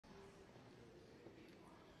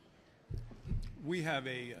we have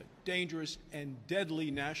a dangerous and deadly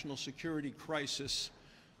national security crisis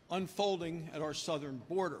unfolding at our southern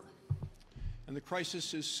border. And the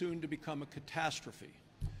crisis is soon to become a catastrophe.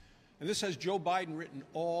 And this has Joe Biden written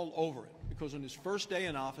all over it, because on his first day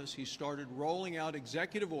in office, he started rolling out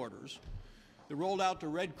executive orders that rolled out the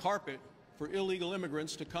red carpet for illegal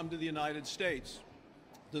immigrants to come to the United States,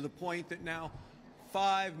 to the point that now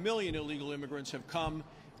 5 million illegal immigrants have come,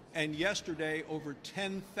 and yesterday over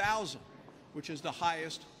 10,000, which is the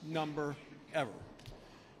highest number ever.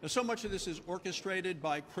 Now, so much of this is orchestrated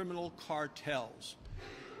by criminal cartels.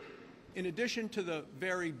 In addition to the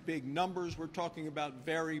very big numbers, we're talking about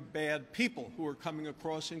very bad people who are coming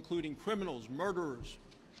across, including criminals, murderers,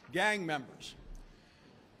 gang members.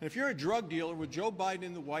 And if you're a drug dealer with Joe Biden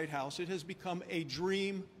in the White House, it has become a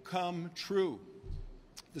dream come true.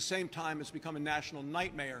 At the same time, it's become a national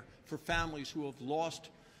nightmare for families who have lost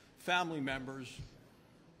family members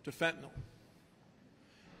to fentanyl.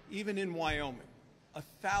 Even in Wyoming,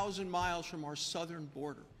 1,000 miles from our southern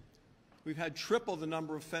border, we've had triple the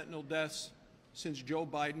number of fentanyl deaths since Joe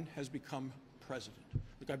Biden has become president.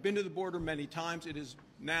 Look, I've been to the border many times. It is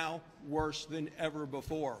now worse than ever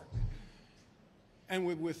before. And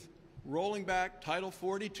with rolling back Title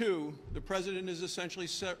 42, the president is essentially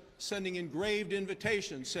sending engraved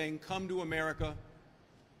invitations saying, come to America.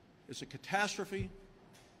 It's a catastrophe.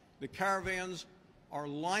 The caravans are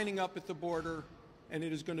lining up at the border, and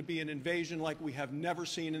it is going to be an invasion like we have never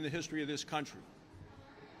seen in the history of this country.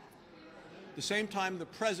 At the same time, the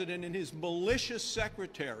president and his malicious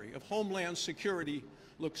secretary of Homeland Security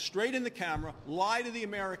look straight in the camera, lie to the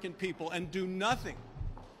American people, and do nothing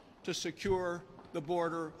to secure the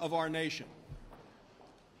border of our nation.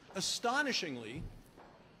 Astonishingly,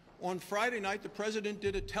 on Friday night, the president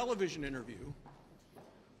did a television interview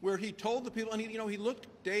where he told the people, and he looked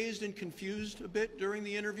dazed and confused a bit during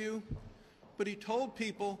the interview, but he told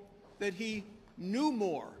people that he knew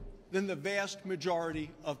more than the vast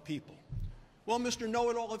majority of people. Well, Mr.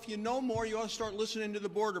 Know-it-all, if you know more, you ought to start listening to the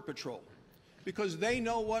Border Patrol, because they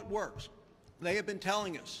know what works. They have been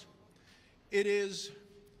telling us. It is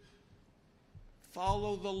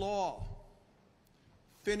follow the law,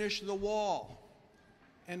 finish the wall,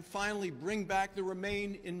 and finally bring back the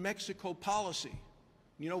Remain in Mexico policy.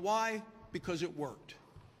 You know why? Because it worked.